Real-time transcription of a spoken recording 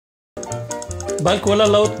بالك ولا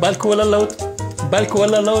لوط بالك ولا لوط بالك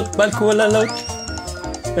ولا لوط بالك ولا لوط.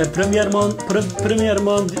 بريمير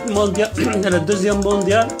مونديال الدوزيام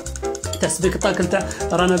مونديال تاع سبيكتاكل تاع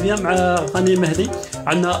رانا بيان مع غني مهدي.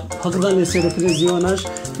 عندنا هكذا اللي يصيروا في ليزيوناج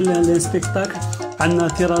في لي سبيكتاكل. عندنا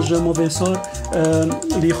تيراج موفيسور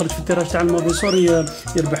اللي يخرج في التيراج تاع الموفيسور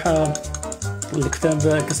يربح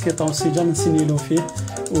الكتاب كاسكيطه والسجان نسينيلو فيه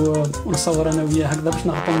ونصور انا وياه هكذا باش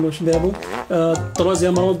نعطيلو شبابو. 3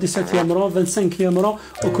 يمرو 17 يمرو 25 يمرو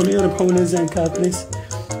وكل يربحوا لي زان كابريس.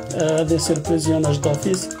 هذا سيربريزيوناج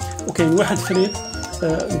دافيس. وكاين واحد فريد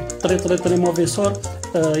طري موفيسور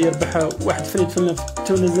يربح واحد فريد في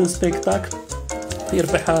توليزن سبيكتاكل.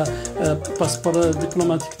 يربح باسبور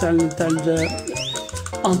دبلوماتيك تاع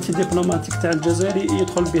انتي دبلوماتيك تاع الجزائري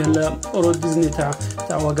يدخل به الاورو ديزني تاع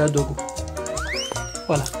واغادوغو.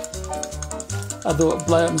 فوالا هادو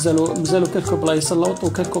مازالو كلكو بلايص اللوط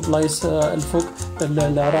وكلكو بلايص الفوق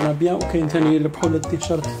رانا بيان. وكاين ثاني يربحوا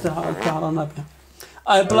التيشيرت تاع رانا بيان.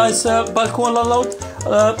 اي بلايص بالك ولا لوط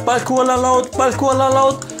بالك ولا لوط بالك ولا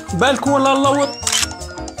لوط بالك ولا لوط.